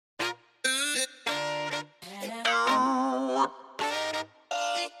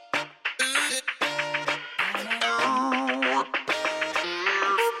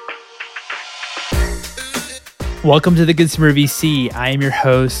Welcome to the Consumer VC. I am your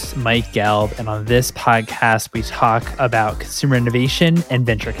host, Mike Gelb, and on this podcast, we talk about consumer innovation and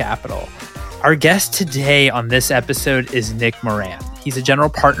venture capital. Our guest today on this episode is Nick Moran. He's a general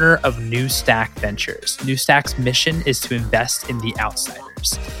partner of New Stack Ventures. New Stack's mission is to invest in the outsiders.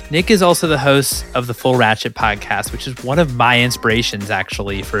 Nick is also the host of the Full Ratchet podcast, which is one of my inspirations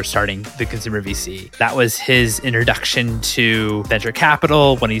actually for starting the Consumer VC. That was his introduction to venture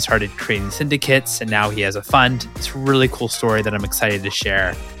capital when he started creating syndicates, and now he has a fund. It's a really cool story that I'm excited to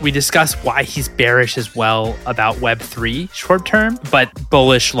share. We discuss why he's bearish as well about Web3 short term, but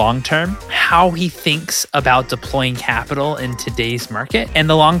bullish long term, how he thinks about deploying capital in today's market, and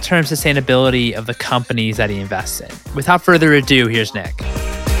the long-term sustainability of the companies that he invests in. Without further ado, here's Nick.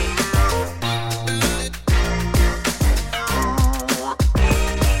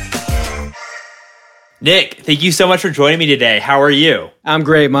 Nick, thank you so much for joining me today. How are you? I'm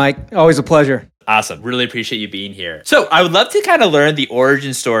great, Mike. Always a pleasure. Awesome. Really appreciate you being here. So I would love to kind of learn the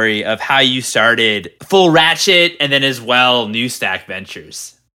origin story of how you started Full Ratchet and then as well New Stack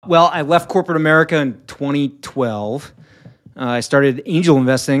Ventures. Well, I left corporate America in 2012. I started angel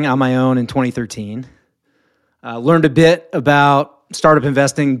investing on my own in 2013. Learned a bit about startup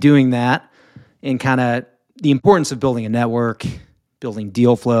investing doing that and kind of the importance of building a network, building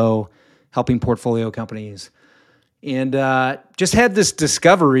deal flow, helping portfolio companies. And just had this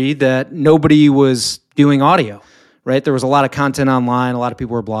discovery that nobody was doing audio, right? There was a lot of content online. A lot of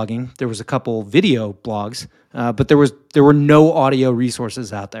people were blogging. There was a couple video blogs, but there were no audio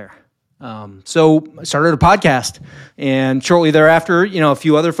resources out there. So I started a podcast, and shortly thereafter, a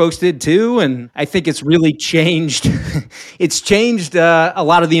few other folks did too. And I think it's really changed. It's changed a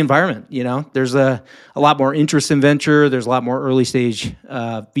lot of the environment. There's a lot more interest in venture. There's a lot more early stage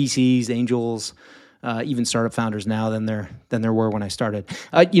VCs, angels, even startup founders now than there were when I started.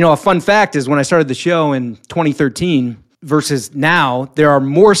 A fun fact is when I started the show in 2013 versus now, there are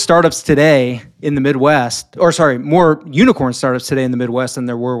more startups today in the Midwest, more unicorn startups today in the Midwest than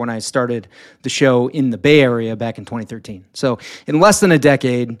there were when I started the show in the Bay Area back in 2013. So in less than a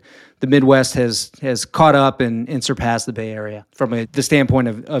decade, the Midwest has caught up and surpassed the Bay Area from the standpoint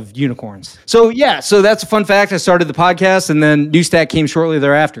of unicorns. So that's a fun fact. I started the podcast, and then New Stack came shortly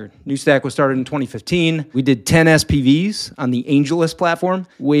thereafter. New Stack was started in 2015. We did 10 SPVs on the AngelList platform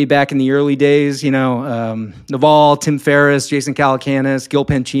way back in the early days. Naval, Tim Ferriss, Jason Calacanis, Gil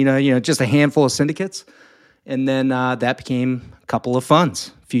Pancina, just a handful of syndicates. And then that became a couple of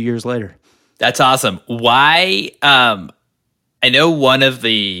funds a few years later. That's awesome. Why? I know one of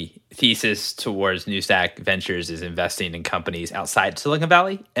the thesis towards New Stack Ventures is investing in companies outside Silicon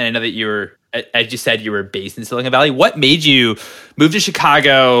Valley. And I know that as you said, you were based in Silicon Valley. What made you move to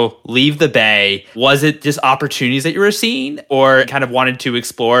Chicago, leave the Bay? Was it just opportunities that you were seeing, or kind of wanted to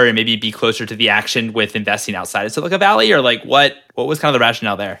explore and maybe be closer to the action with investing outside of Silicon Valley? Or what was kind of the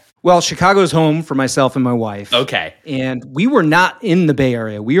rationale there? Well, Chicago's home for myself and my wife. Okay. And we were not in the Bay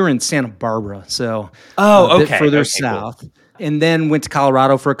Area. We were in Santa Barbara, so a bit further south. Cool. And then went to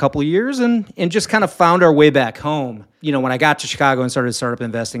Colorado for a couple of years and just kind of found our way back home. When I got to Chicago and started startup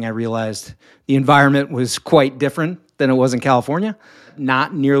investing, I realized the environment was quite different than it was in California.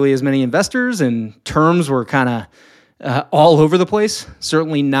 Not nearly as many investors, and terms were kind of all over the place.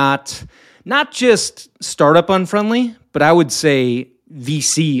 Certainly not just startup unfriendly, but I would say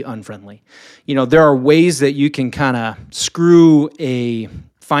VC unfriendly. There are ways that you can kind of screw a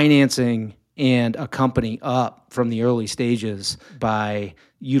financing and a company up from the early stages by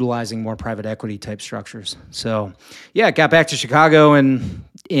utilizing more private equity type structures. So got back to Chicago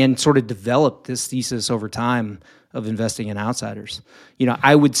and sort of developed this thesis over time of investing in outsiders.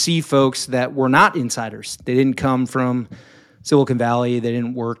 I would see folks that were not insiders. They didn't come from Silicon Valley, they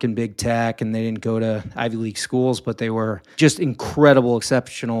didn't work in big tech, and they didn't go to Ivy League schools, but they were just incredible,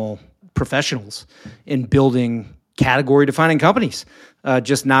 exceptional professionals in building category-defining companies,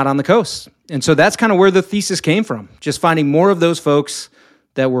 just not on the coast. And so that's kind of where the thesis came from, just finding more of those folks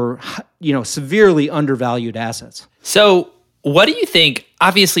that were, severely undervalued assets. So what do you think?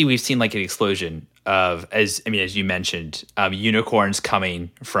 Obviously, we've seen an explosion of, as you mentioned, unicorns coming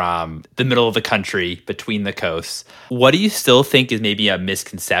from the middle of the country between the coasts. What do you still think is maybe a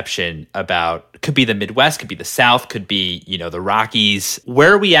misconception about, could be the Midwest, could be the South, could be, the Rockies?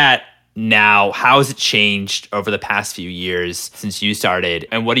 Where are we at now? How has it changed over the past few years since you started?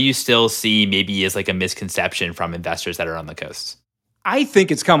 And what do you still see maybe as a misconception from investors that are on the coast? I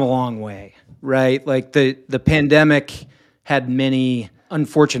think it's come a long way, right? The pandemic had many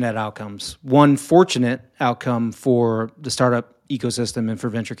unfortunate outcomes. One fortunate outcome for the startup ecosystem and for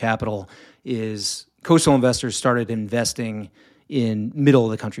venture capital is coastal investors started investing in middle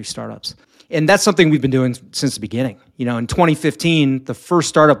of the country startups. And that's something we've been doing since the beginning. In 2015, the first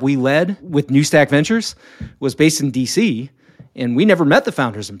startup we led with New Stack Ventures was based in DC, and we never met the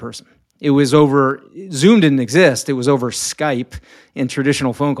founders in person. It was over, Zoom didn't exist. It was over Skype and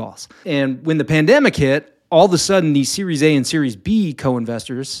traditional phone calls. And when the pandemic hit, all of a sudden these Series A and Series B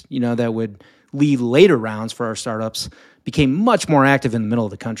co-investors, that would lead later rounds for our startups, became much more active in the middle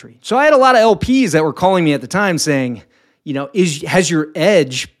of the country. So I had a lot of LPs that were calling me at the time saying, has your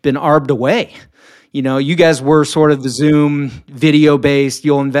edge been arbed away? You guys were sort of the Zoom video-based,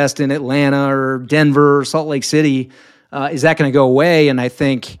 you'll invest in Atlanta or Denver or Salt Lake City. Is that going to go away? And I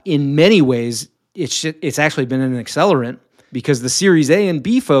think in many ways, it's actually been an accelerant because the Series A and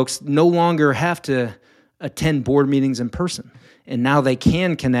B folks no longer have to attend board meetings in person. And now they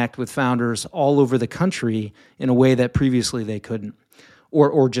can connect with founders all over the country in a way that previously they couldn't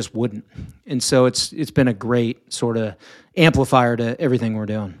or just wouldn't. And so it's been a great sort of amplifier to everything we're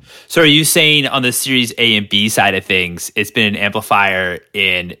doing. So are you saying on the Series A and B side of things, it's been an amplifier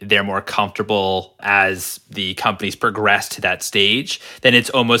in they're more comfortable as the companies progress to that stage, then it's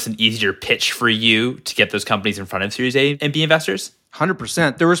almost an easier pitch for you to get those companies in front of Series A and B investors?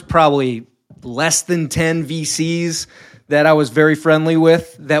 100%. There was probably less than 10 VCs that I was very friendly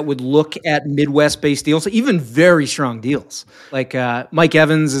with that would look at Midwest-based deals, even very strong deals. Like Mike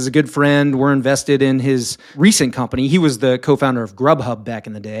Evans is a good friend. We're invested in his recent company. He was the co-founder of Grubhub back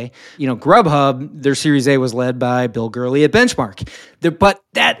in the day. Grubhub, their Series A was led by Bill Gurley at Benchmark. But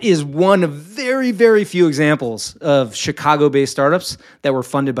that is one of very, very few examples of Chicago-based startups that were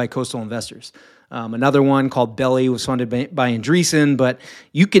funded by coastal investors. Another one called Belly was funded by Andreessen, but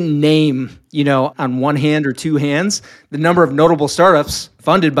you can name, on one hand or two hands, the number of notable startups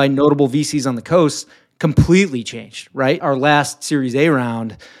funded by notable VCs on the coast completely changed, right? Our last Series A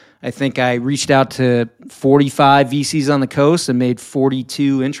round, I think I reached out to 45 VCs on the coast and made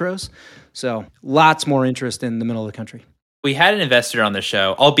 42 intros. So lots more interest in the middle of the country. We had an investor on the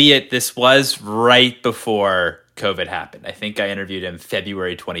show, albeit this was right before COVID happened. I think I interviewed him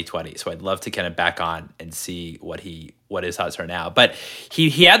February 2020. So I'd love to kind of back on and see what his thoughts are now. But he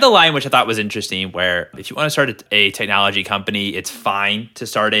had the line, which I thought was interesting, where if you want to start a technology company, it's fine to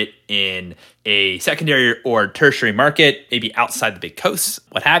start it in a secondary or tertiary market, maybe outside the big coasts,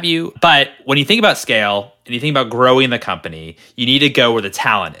 what have you. But when you think about scale and you think about growing the company, you need to go where the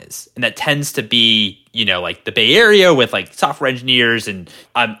talent is. And that tends to be, like the Bay Area with like software engineers and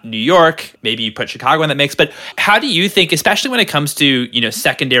New York, maybe you put Chicago in that mix. But how do you think, especially when it comes to,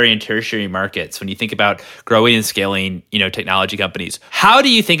 secondary and tertiary markets, when you think about growing and scaling, technology companies, how do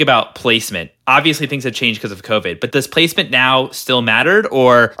you think about placement? Obviously things have changed because of COVID, but does placement now still matter?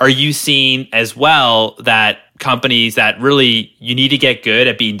 Or are you seeing as well that companies that really you need to get good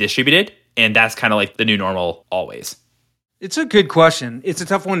at being distributed, and that's kind of like the new normal always? It's a good question. It's a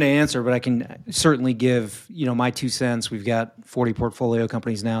tough one to answer, but I can certainly give, my 2 cents. We've got 40 portfolio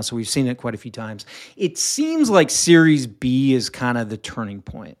companies now, so we've seen it quite a few times. It seems like Series B is kind of the turning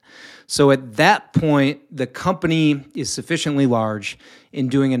point. So at that point, the company is sufficiently large in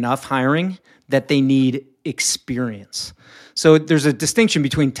doing enough hiring that they need experience. So there's a distinction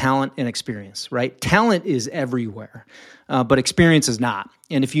between talent and experience, right? Talent is everywhere, but experience is not.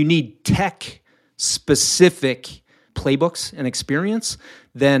 And if you need tech-specific playbooks and experience,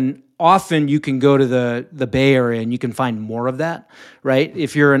 then often you can go to the Bay Area and you can find more of that, right?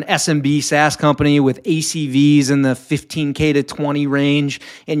 If you're an SMB SaaS company with ACVs in the 15K to 20 range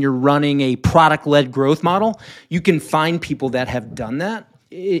and you're running a product-led growth model, you can find people that have done that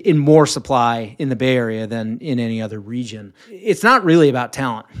in more supply in the Bay Area than in any other region. It's not really about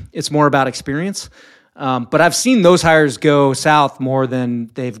talent. It's more about experience. But I've seen those hires go south more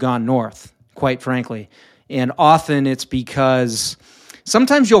than they've gone north, quite frankly. And often it's because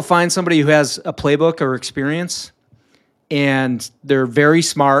sometimes you'll find somebody who has a playbook or experience and they're very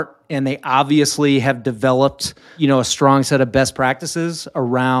smart and they obviously have developed, a strong set of best practices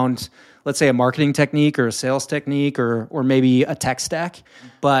around, let's say, a marketing technique or a sales technique or maybe a tech stack,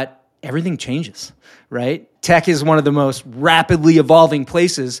 but everything changes, right? Tech is one of the most rapidly evolving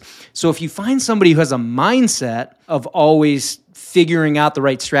places. So if you find somebody who has a mindset of always figuring out the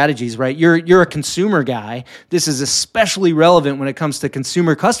right strategies, right? You're a consumer guy. This is especially relevant when it comes to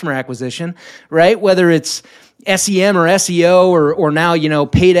consumer customer acquisition, right? Whether it's SEM or SEO or now,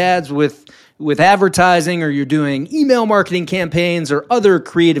 paid ads with advertising, or you're doing email marketing campaigns or other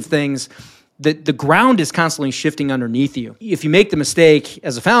creative things, the ground is constantly shifting underneath you. If you make the mistake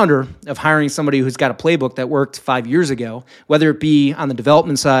as a founder of hiring somebody who's got a playbook that worked 5 years ago, whether it be on the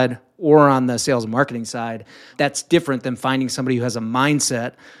development side or on the sales and marketing side. That's different than finding somebody who has a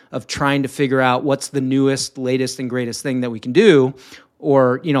mindset of trying to figure out what's the newest, latest, and greatest thing that we can do,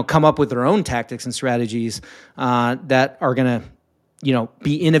 or come up with their own tactics and strategies that are going to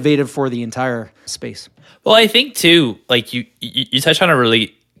be innovative for the entire space. Well, I think too, like you touched on a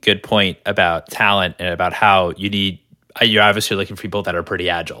really good point about talent and about how you're obviously looking for people that are pretty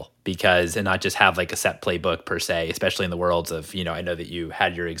agile and not just have like a set playbook per se, especially in the worlds of, I know that you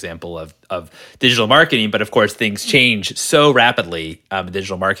had your example of digital marketing, but of course things change so rapidly in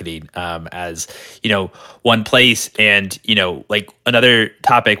digital marketing as, one place. And, like another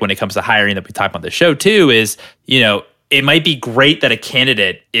topic when it comes to hiring that we talk about on the show too is, it might be great that a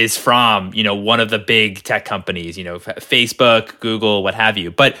candidate is from, one of the big tech companies, Facebook, Google, what have you.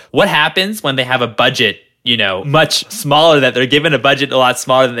 But what happens when they have a budget, much smaller, that they're given a budget a lot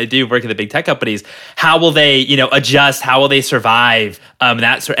smaller than they do working at the big tech companies? How will they, adjust? How will they survive?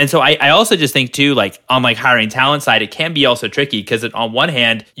 And so I also just think too, like on like hiring talent side, it can be also tricky because on one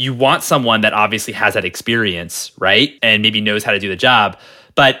hand, you want someone that obviously has that experience, right? And maybe knows how to do the job.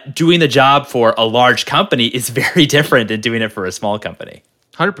 But doing the job for a large company is very different than doing it for a small company.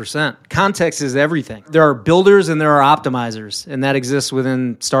 100%. Context is everything. There are builders and there are optimizers, and that exists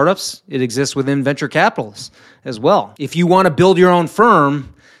within startups. It exists within venture capitalists as well. If you want to build your own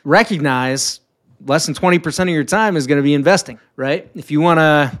firm, recognize less than 20% of your time is going to be investing, right? If you want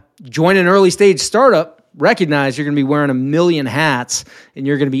to join an early stage startup, recognize you're going to be wearing a million hats and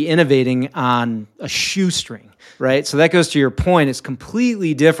you're going to be innovating on a shoestring. Right? So that goes to your point. It's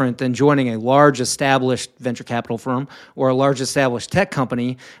completely different than joining a large established venture capital firm or a large established tech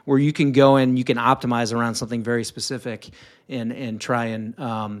company where you can go and you can optimize around something very specific and try and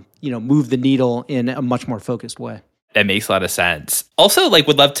move the needle in a much more focused way. That makes a lot of sense. Also,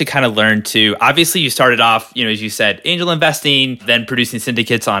 would love to kind of learn too. Obviously, you started off, as you said, angel investing, then producing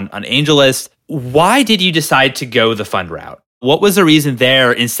syndicates on AngelList. Why did you decide to go the fund route? What was the reason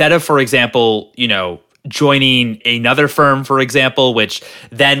there instead of, for example, joining another firm, for example, which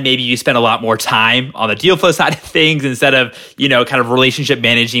then maybe you spend a lot more time on the deal flow side of things instead of, kind of relationship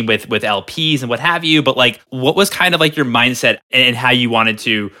managing with LPs and what have you. But what was kind of like your mindset and how you wanted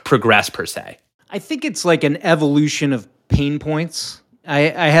to progress per se? I think it's like an evolution of pain points. I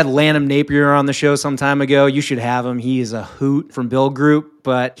had Lanham Napier on the show some time ago. You should have him. He is a hoot from Bill Group,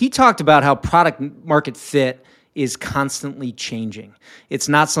 but he talked about how product market fit is constantly changing. It's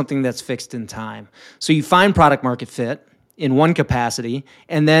not something that's fixed in time. So you find product market fit in one capacity,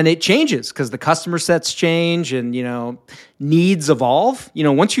 and then it changes because the customer sets change and, needs evolve.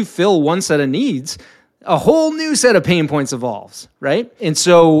 Once you fill one set of needs, a whole new set of pain points evolves, right? And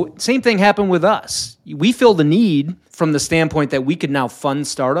so same thing happened with us. We filled a need from the standpoint that we could now fund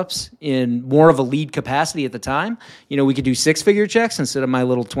startups in more of a lead capacity at the time. We could do 6-figure checks instead of my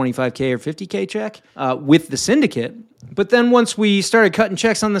little 25K or 50K check with the syndicate. But then once we started cutting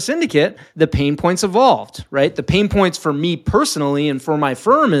checks on the syndicate, the pain points evolved, right? The pain points for me personally and for my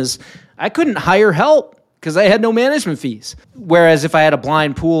firm is I couldn't hire help because I had no management fees. Whereas if I had a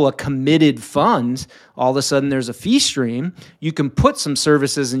blind pool, a committed fund, all of a sudden there's a fee stream. You can put some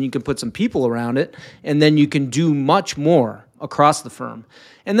services and you can put some people around it, and then you can do much more across the firm.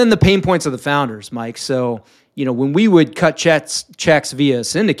 And then the pain points of the founders, Mike. So, when we would cut checks via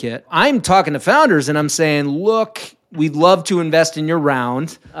syndicate, I'm talking to founders and I'm saying, look, we'd love to invest in your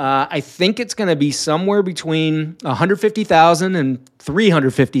round. I think it's going to be somewhere between $150,000 and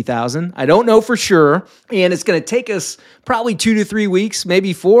 $350,000. I don't know for sure. And it's going to take us probably 2 to 3 weeks,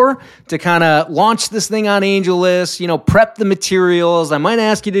 maybe 4, to kind of launch this thing on AngelList, prep the materials. I might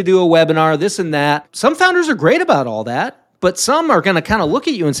ask you to do a webinar, this and that. Some founders are great about all that, but some are going to kind of look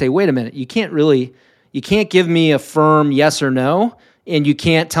at you and say, wait a minute, you can't give me a firm yes or no. And you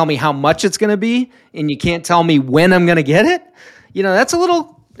can't tell me how much it's going to be, and you can't tell me when I'm going to get it. It's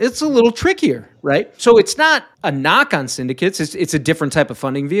a little trickier, right? So it's not a knock on syndicates. It's a different type of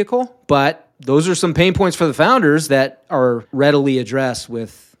funding vehicle, but those are some pain points for the founders that are readily addressed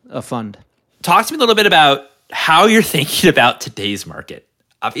with a fund. Talk to me a little bit about how you're thinking about today's market.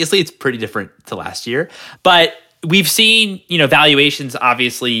 Obviously, it's pretty different to last year, but we've seen, valuations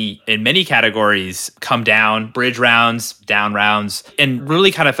obviously in many categories come down, bridge rounds, down rounds, and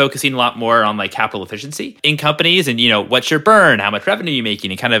really kind of focusing a lot more on capital efficiency in companies and, what's your burn, how much revenue you're making,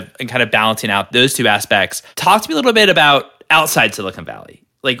 and kind of balancing out those two aspects. Talk to me a little bit about outside Silicon Valley.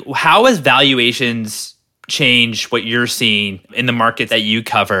 How has valuations changed what you're seeing in the market that you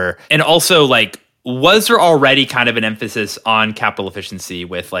cover? And also was there already kind of an emphasis on capital efficiency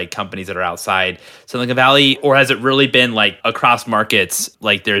with companies that are outside Silicon Valley, or has it really been across markets,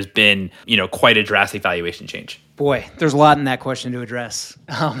 there's been, quite a drastic valuation change? Boy, there's a lot in that question to address.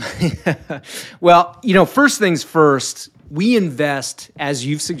 Well, first things first, we invest, as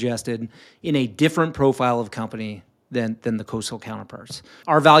you've suggested, in a different profile of company than the coastal counterparts.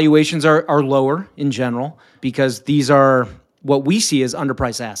 Our valuations are lower in general because these are what we see as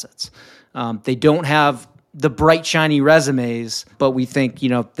underpriced assets. They don't have the bright, shiny resumes, but we think,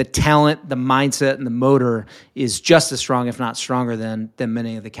 the talent, the mindset, and the motor is just as strong, if not stronger than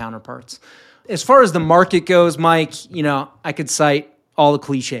many of the counterparts. As far as the market goes, Mike, I could cite all the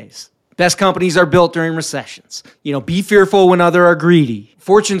cliches. Best companies are built during recessions. Be fearful when others are greedy.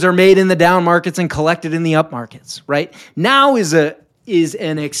 Fortunes are made in the down markets and collected in the up markets, right? Now is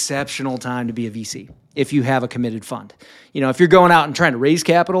an exceptional time to be a VC if you have a committed fund. If you're going out and trying to raise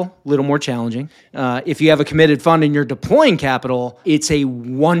capital, a little more challenging. If you have a committed fund and you're deploying capital, it's a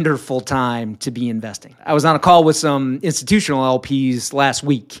wonderful time to be investing. I was on a call with some institutional LPs last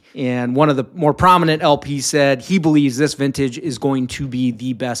week, and one of the more prominent LPs said he believes this vintage is going to be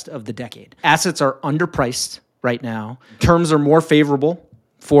the best of the decade. Assets are underpriced right now. Terms are more favorable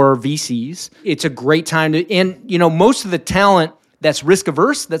for VCs. It's a great time to, and most of the talent that's risk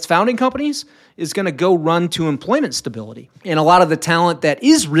averse, that's founding companies, is going to go run to employment stability. And a lot of the talent that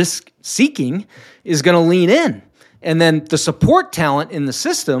is risk seeking is going to lean in. And then the support talent in the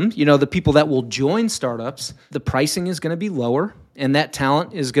system, the people that will join startups, the pricing is going to be lower, and that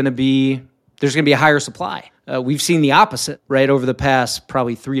talent is going to be, there's going to be a higher supply. We've seen the opposite, right, over the past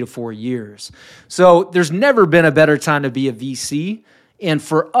probably 3 to 4 years. So there's never been a better time to be a VC. And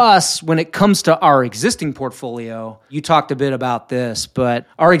for us, when it comes to our existing portfolio, you talked a bit about this, but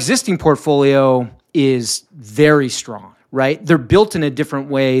our existing portfolio is very strong, right? They're built in a different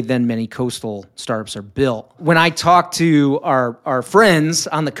way than many coastal startups are built. When I talk to our friends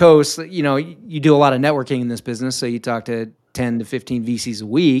on the coast, you do a lot of networking in this business, so you talk to 10 to 15 VCs a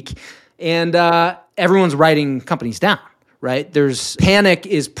week, and everyone's writing companies down. Right? There's panic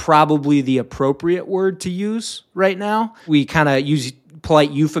is probably the appropriate word to use right now. We kind of use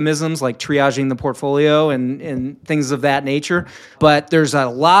polite euphemisms like triaging the portfolio and things of that nature. But there's a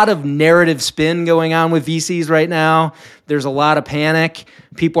lot of narrative spin going on with VCs right now. There's a lot of panic.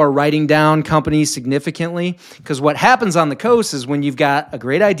 People are writing down companies significantly because what happens on the coast is when you've got a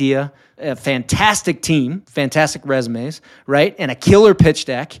great idea, a fantastic team, fantastic resumes, right, and a killer pitch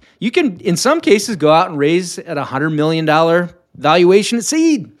deck, you can, in some cases, go out and raise at a $100 million valuation at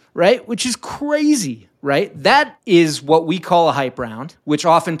seed, right, which is crazy. Right? That is what we call a hype round, which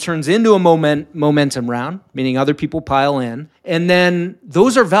often turns into a momentum round, meaning other people pile in. And then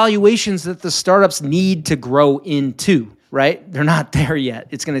those are valuations that the startups need to grow into, right? They're not there yet.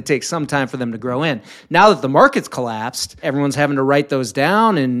 It's going to take some time for them to grow in. Now that the market's collapsed, everyone's having to write those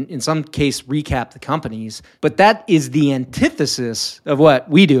down and in some case recap the companies. But that is the antithesis of what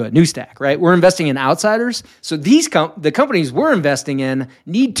we do at Newstack, right? We're investing in outsiders. So the companies we're investing in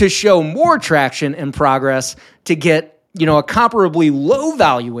need to show more traction and progress to get, a comparably low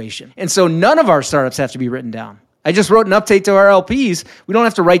valuation. And so none of our startups have to be written down. I just wrote an update to our LPs. We don't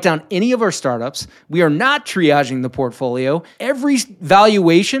have to write down any of our startups. We are not triaging the portfolio. Every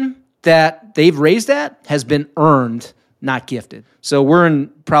valuation that they've raised at has been earned, not gifted. So we're in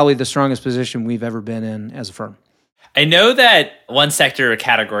probably the strongest position we've ever been in as a firm. I know that one sector or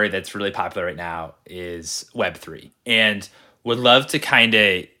category that's really popular right now is Web3, and would love to kind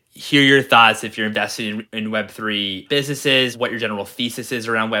of hear your thoughts if you're investing in Web3 businesses, what your general thesis is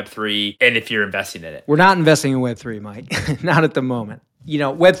around Web3, and if you're investing in it. We're not investing in Web3, Mike. Not at the moment.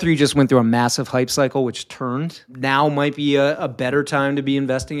 Web3 just went through a massive hype cycle, which turned. Now might be a better time to be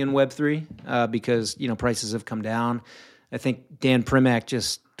investing in Web3 because, prices have come down. I think Dan Primack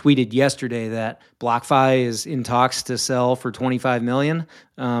just tweeted yesterday that BlockFi is in talks to sell for $25 million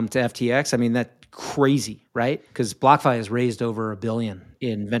to FTX. I mean, that's crazy, right? Because BlockFi has raised over $1 billion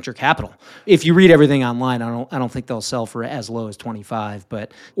in venture capital. If you read everything online, I don't think they'll sell for as low as 25,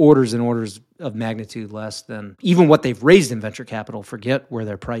 but orders and orders of magnitude less than even what they've raised in venture capital. Forget where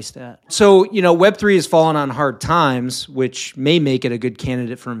they're priced at. So, Web3 has fallen on hard times, which may make it a good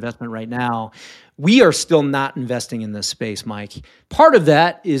candidate for investment right now. We are still not investing in this space, Mike. Part of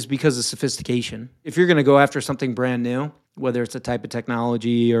that is because of sophistication. If you're going to go after something brand new, whether it's a type of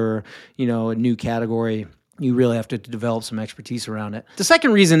technology or, a new category, you really have to develop some expertise around it. The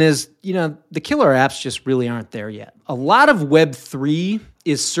second reason is, the killer apps just really aren't there yet. A lot of Web3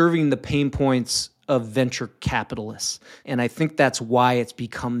 is serving the pain points of venture capitalists. And I think that's why it's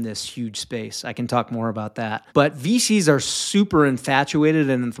become this huge space. I can talk more about that. But VCs are super infatuated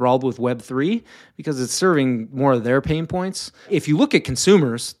and enthralled with Web3 because it's serving more of their pain points. If you look at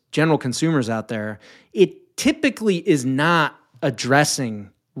consumers, general consumers out there, it typically is not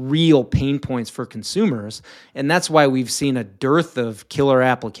addressing real pain points for consumers. And that's why we've seen a dearth of killer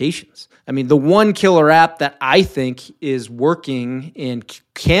applications. I mean, the one killer app that I think is working and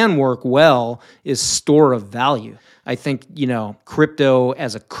can work well is store of value. I think, crypto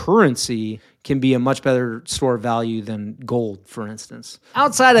as a currency can be a much better store of value than gold, for instance.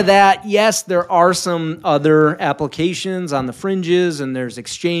 Outside of that, yes, there are some other applications on the fringes, and there's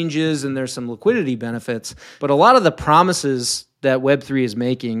exchanges, and there's some liquidity benefits. But a lot of the promises that Web3 is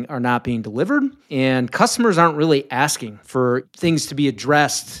making are not being delivered, and customers aren't really asking for things to be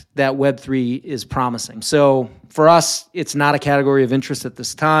addressed that Web3 is promising. So for us, it's not a category of interest at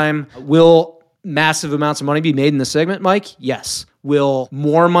this time. Will massive amounts of money be made in this segment, Mike? Yes. Will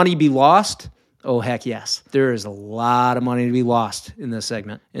more money be lost? Oh, heck yes. There is a lot of money to be lost in this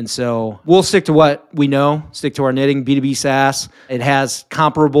segment. And so we'll stick to what we know, stick to our knitting, B2B SaaS. It has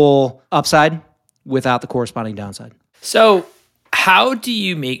comparable upside without the corresponding downside. So how do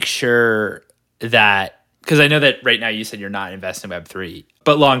you make sure that, because I know that right now you said you're not investing in Web3,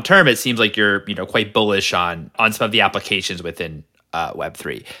 but long term, it seems like you're quite bullish on some of the applications within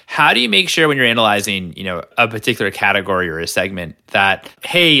Web3. How do you make sure when you're analyzing, a particular category or a segment that,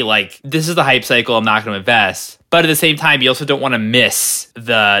 hey, like this is the hype cycle, I'm not going to invest, but at the same time, you also don't want to miss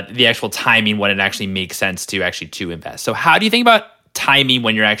the actual timing when it actually makes sense to invest. So how do you think about timing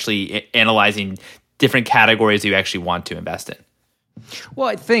when you're actually analyzing different categories you actually want to invest in? Well,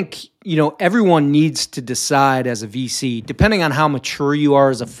 I think, everyone needs to decide as a VC, depending on how mature you are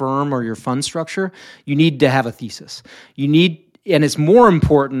as a firm or your fund structure, you need to have a thesis. And it's more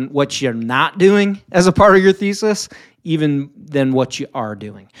important what you're not doing as a part of your thesis, even than what you are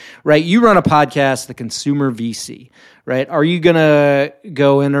doing, right? You run a podcast, The Consumer VC, right? Are you going to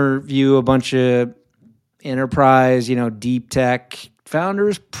go interview a bunch of enterprise, deep tech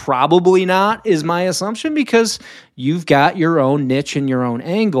founders? Probably not, is my assumption, because you've got your own niche and your own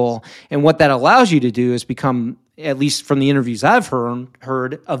angle. And what that allows you to do is become, at least from the interviews I've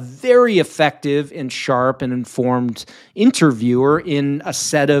heard, a very effective and sharp and informed interviewer in a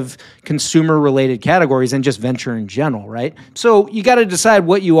set of consumer-related categories and just venture in general, right? So you got to decide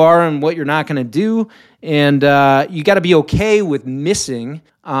what you are and what you're not going to do, and you got to be okay with missing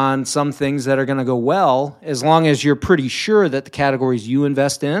on some things that are going to go well, as long as you're pretty sure that the categories you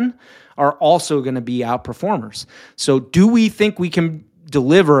invest in are also going to be outperformers. So do we think we can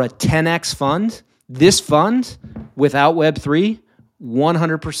deliver a 10x fund? This fund without Web3,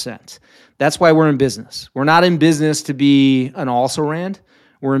 100%. That's why we're in business. We're not in business to be an also-ran.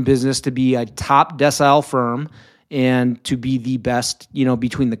 We're in business to be a top decile firm and to be the best,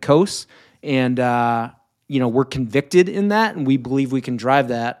 between the coasts. And, we're convicted in that, and we believe we can drive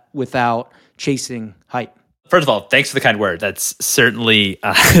that without chasing hype. First of all, thanks for the kind word. That's certainly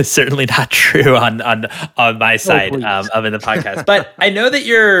not true on my side of in the podcast. But I know that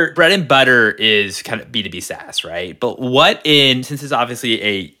your bread and butter is kind of B2B SaaS, right? But since it's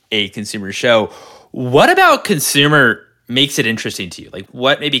obviously a consumer show, what about consumer makes it interesting to you? Like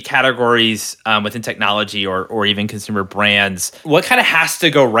what maybe categories within technology or even consumer brands, what kind of has to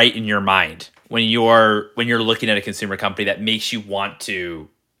go right in your mind when you're looking at a consumer company that makes you want to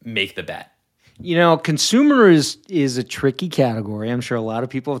make the bet? Consumer is a tricky category. I'm sure a lot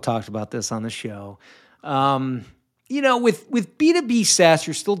of people have talked about this on the show. With B2B SaaS,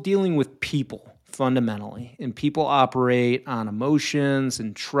 you're still dealing with people fundamentally, and people operate on emotions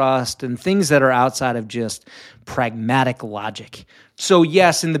and trust and things that are outside of just pragmatic logic. So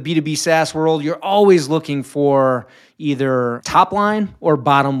yes, in the B2B SaaS world, you're always looking for either top line or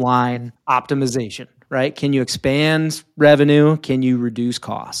bottom line optimization. Right? Can you expand revenue? Can you reduce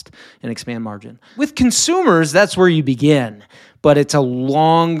cost and expand margin? With consumers, that's where you begin, but it's a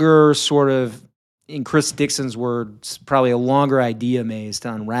longer sort of, in Chris Dixon's words, probably a longer idea maze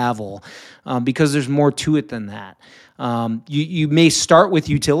to unravel because there's more to it than that. You may start with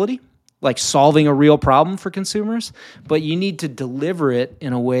utility, like solving a real problem for consumers, but you need to deliver it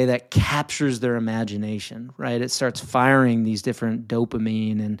in a way that captures their imagination, right? It starts firing these different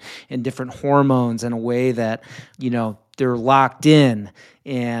dopamine and different hormones in a way that, they're locked in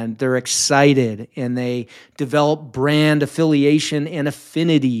and they're excited and they develop brand affiliation and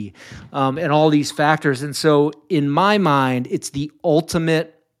affinity and all these factors. And so in my mind, it's the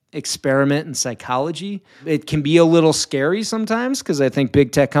ultimate experiment in psychology. It can be a little scary sometimes because I think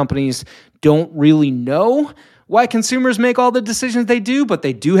big tech companies don't really know why consumers make all the decisions they do, but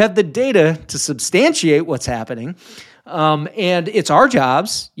they do have the data to substantiate what's happening. And it's our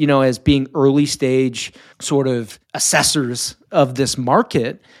jobs, as being early stage sort of assessors of this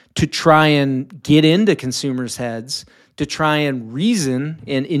market to try and get into consumers' heads to try and reason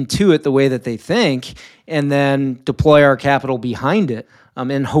and intuit the way that they think, and then deploy our capital behind it.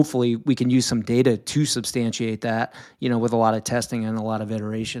 And hopefully we can use some data to substantiate that, with a lot of testing and a lot of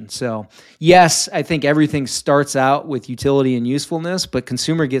iteration. So yes, I think everything starts out with utility and usefulness, but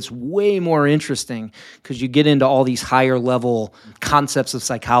consumer gets way more interesting because you get into all these higher level concepts of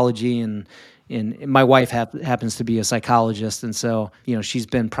psychology, and my wife happens to be a psychologist. And so, she's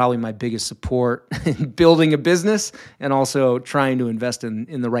been probably my biggest support in building a business and also trying to invest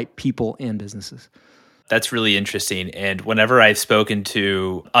in the right people and businesses. That's really interesting. And whenever I've spoken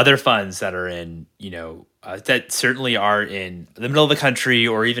to other funds that are in, that certainly are in the middle of the country,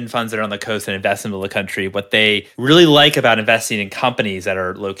 or even funds that are on the coast and invest in the middle of the country, what they really like about investing in companies that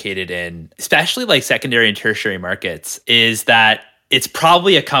are located in, especially like secondary and tertiary markets, is that it's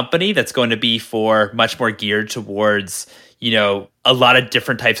probably a company that's going to be much more geared towards, a lot of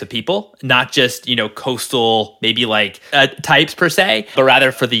different types of people, not just, coastal, maybe types per se, but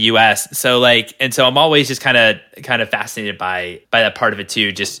rather for the US. So so I'm always just kind of fascinated by that part of it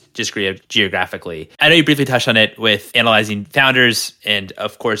too, just geographically. I know you briefly touched on it with analyzing founders and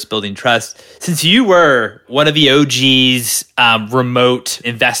of course building trust. Since you were one of the OGs, remote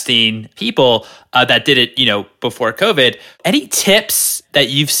investing people that did it, before COVID, any tips that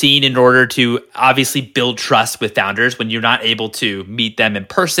you've seen in order to obviously build trust with founders when you're not able to meet them in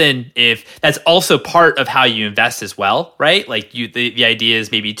person, if that's also part of how you invest as well, right? The idea is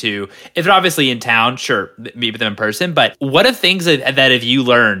maybe if they're obviously in town, sure, meet with them in person, but what are things that have you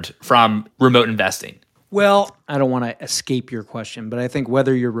learned from remote investing? Well, I don't want to escape your question, but I think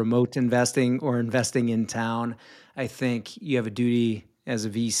whether you're remote investing or investing in town, I think you have a duty as a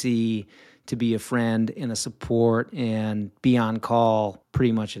VC to be a friend and a support and be on call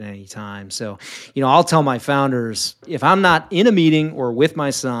pretty much at any time. So, I'll tell my founders, if I'm not in a meeting or with my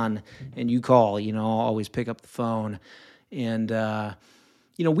son and you call, I'll always pick up the phone. And,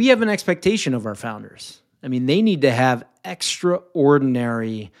 we have an expectation of our founders. I mean, they need to have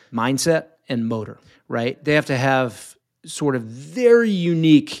extraordinary mindset and motor, right? They have to have sort of very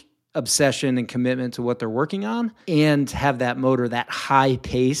unique obsession and commitment to what they're working on, and have that motor, that high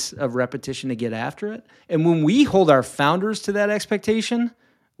pace of repetition to get after it. And when we hold our founders to that expectation,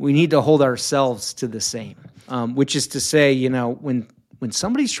 we need to hold ourselves to the same, which is to say, when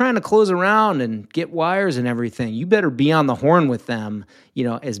somebody's trying to close around and get wires and everything, you better be on the horn with them,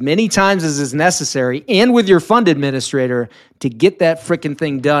 as many times as is necessary, and with your fund administrator to get that frickin'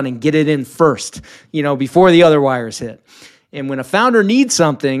 thing done and get it in first, before the other wires hit. And when a founder needs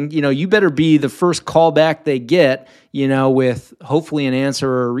something, you better be the first callback they get, with hopefully an answer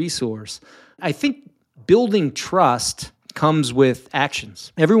or a resource. I think building trust comes with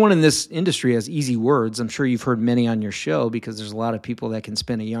actions. Everyone in this industry has easy words. I'm sure you've heard many on your show because there's a lot of people that can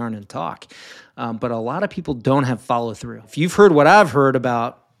spin a yarn and talk. But a lot of people don't have follow through. If you've heard what I've heard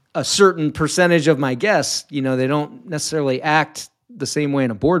about a certain percentage of my guests, they don't necessarily act the same way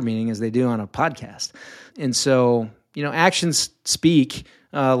in a board meeting as they do on a podcast. And so, actions speak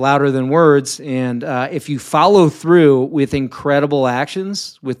louder than words. And if you follow through with incredible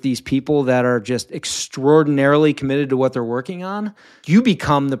actions with these people that are just extraordinarily committed to what they're working on, you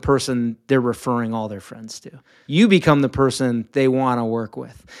become the person they're referring all their friends to. You become the person they want to work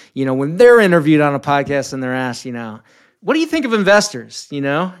with. When they're interviewed on a podcast and they're asked, what do you think of investors?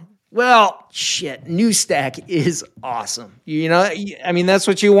 Well, shit, New Stack is awesome. That's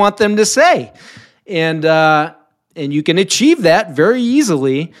what you want them to say. And you can achieve that very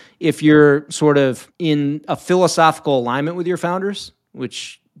easily if you're sort of in a philosophical alignment with your founders,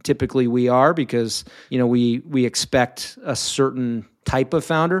 which typically we are because, we expect a certain type of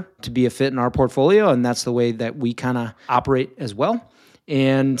founder to be a fit in our portfolio, and that's the way that we kind of operate as well.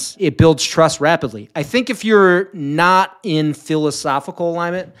 And it builds trust rapidly. I think if you're not in philosophical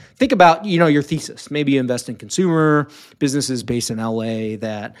alignment, think about, your thesis. Maybe you invest in consumer businesses based in LA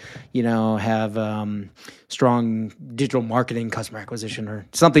that, have strong digital marketing, customer acquisition, or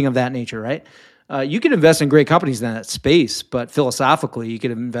something of that nature, right? You can invest in great companies in that space, but philosophically, you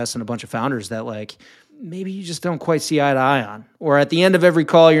could invest in a bunch of founders that maybe you just don't quite see eye to eye on. Or at the end of every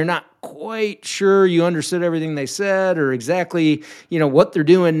call, you're not quite sure you understood everything they said or exactly, what they're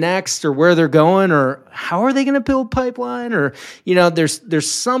doing next or where they're going or how are they going to build pipeline or,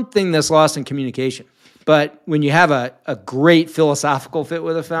 there's something that's lost in communication. But when you have a great philosophical fit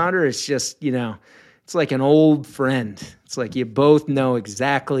with a founder, it's just, it's like an old friend. It's like you both know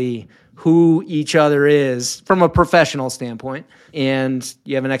exactly who each other is from a professional standpoint, and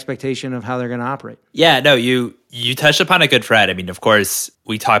you have an expectation of how they're going to operate. Yeah, no, you touched upon a good thread. I mean, of course,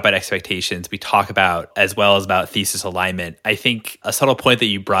 we talk about expectations. We talk about, as well as about thesis alignment. I think a subtle point that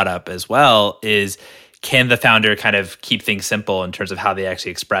you brought up as well is can the founder kind of keep things simple in terms of how they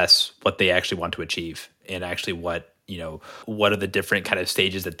actually express what they actually want to achieve and actually what are the different kind of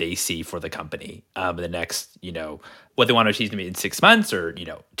stages that they see for the company the next, what they want to achieve in 6 months or,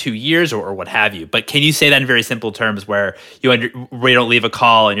 2 years or what have you. But can you say that in very simple terms where you don't leave a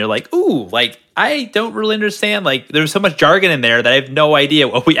call and you're like, ooh, like, I don't really understand. Like, there's so much jargon in there that I have no idea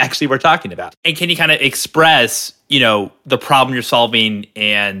what we actually were talking about. And can you kind of express, the problem you're solving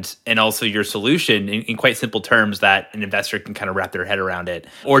and also your solution in quite simple terms that an investor can kind of wrap their head around it,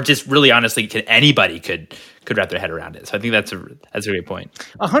 or just really honestly, anybody could wrap their head around it. So I think that's a great point.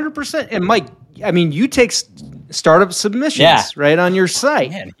 100%. And Mike, I mean, you take startup submissions right on your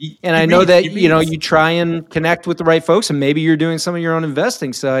site. Man, and I know that, you try and connect with the right folks, and maybe you're doing some of your own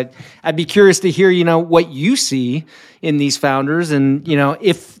investing. So I'd be curious to hear, what you see in these founders and,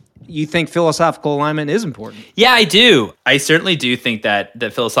 if you think philosophical alignment is important. Yeah, I do. I certainly do think that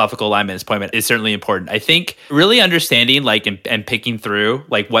the philosophical alignment is certainly important. I think really understanding and picking through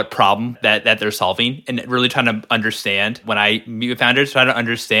what problem that they're solving and really trying to understand when I meet with founders, try to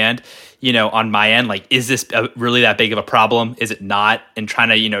understand, on my end, is this really that big of a problem? Is it not? And trying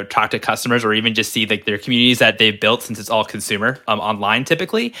to, talk to customers or even just see their communities that they've built since it's all consumer online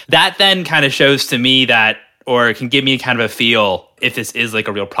typically. That then kind of shows to me that, or it can give me kind of a feel if this is a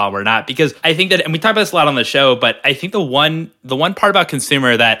real problem or not. Because I think that, and we talk about this a lot on the show, but I think the one part about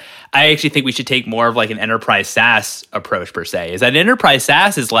consumer that I actually think we should take more of an enterprise SaaS approach per se, is that enterprise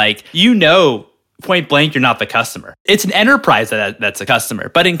SaaS is point blank, you're not the customer. It's an enterprise that's a customer.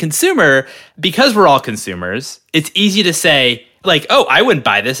 But in consumer, because we're all consumers, it's easy to say, oh, I wouldn't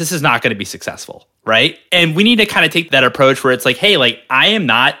buy this. This is not going to be successful. Right. And we need to kind of take that approach where it's hey, I am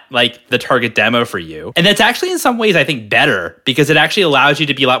not the target demo for you. And that's actually in some ways, I think, better because it actually allows you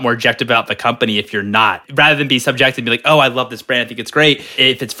to be a lot more objective about the company if you're not, rather than be subjective and be oh, I love this brand. I think it's great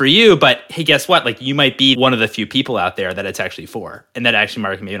if it's for you. But hey, guess what? You might be one of the few people out there that it's actually for. And that actually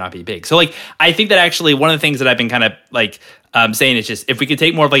market may not be big. So I think that actually one of the things that I've been kind of saying is just if we could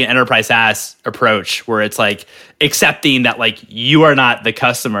take more of an enterprise SaaS approach where it's accepting that you are not the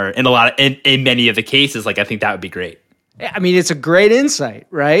customer in many of the cases, I think that would be great. I mean, it's a great insight,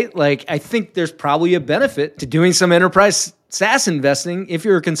 right? I think there's probably a benefit to doing some enterprise SaaS investing if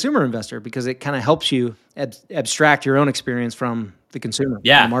you're a consumer investor because it kind of helps you abstract your own experience from the consumer, from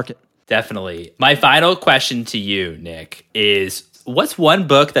the market. Definitely. My final question to you, Nick, is what's one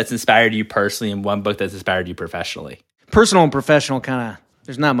book that's inspired you personally and one book that's inspired you professionally? Personal and professional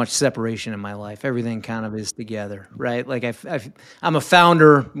there's not much separation in my life. Everything kind of is together, right? I'm a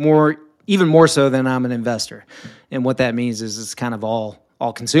founder even more so than I'm an investor. And what that means is it's kind of all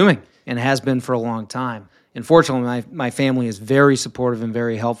consuming and has been for a long time. And fortunately, my family is very supportive and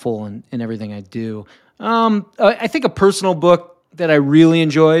very helpful in everything I do. I think a personal book that I really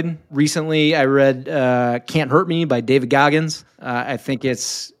enjoyed recently, I read Can't Hurt Me by David Gogans. I think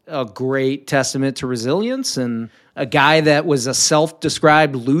it's a great testament to resilience and a guy that was a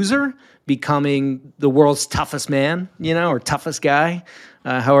self-described loser becoming the world's toughest man, or toughest guy,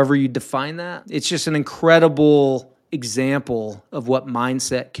 however you define that. It's just an incredible example of what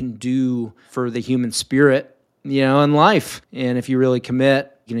mindset can do for the human spirit, in life. And if you really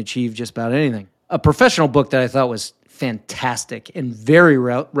commit, you can achieve just about anything. A professional book that I thought was fantastic and very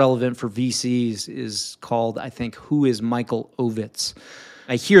relevant for VCs is called, I think, Who is Michael Ovitz?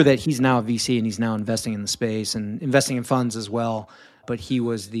 I hear that he's now a VC and he's now investing in the space and investing in funds as well. But he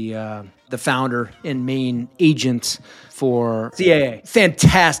was the founder and main agent for CAA.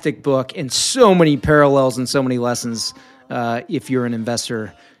 Fantastic book and so many parallels and so many lessons if you're an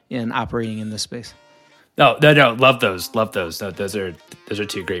investor in operating in this space. No, love those. No, those are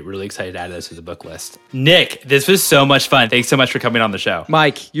two great. Really excited to add those to the book list. Nick, this was so much fun. Thanks so much for coming on the show.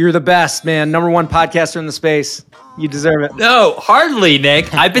 Mike, you're the best, man. #1 podcaster in the space. You deserve it. No, hardly,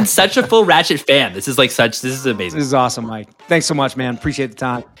 Nick. I've been such a full Ratchet fan. This is amazing. This is awesome, Mike. Thanks so much, man. Appreciate the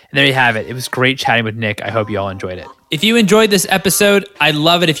time. And there you have it. It was great chatting with Nick. I hope you all enjoyed it. If you enjoyed this episode, I'd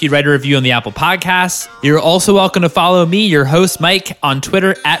love it if you'd write a review on the Apple Podcasts. You're also welcome to follow me, your host, Mike, on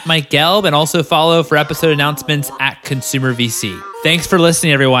Twitter @MikeGelb, and also follow for episode announcements @ConsumerVC. Thanks for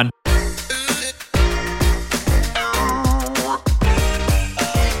listening, everyone.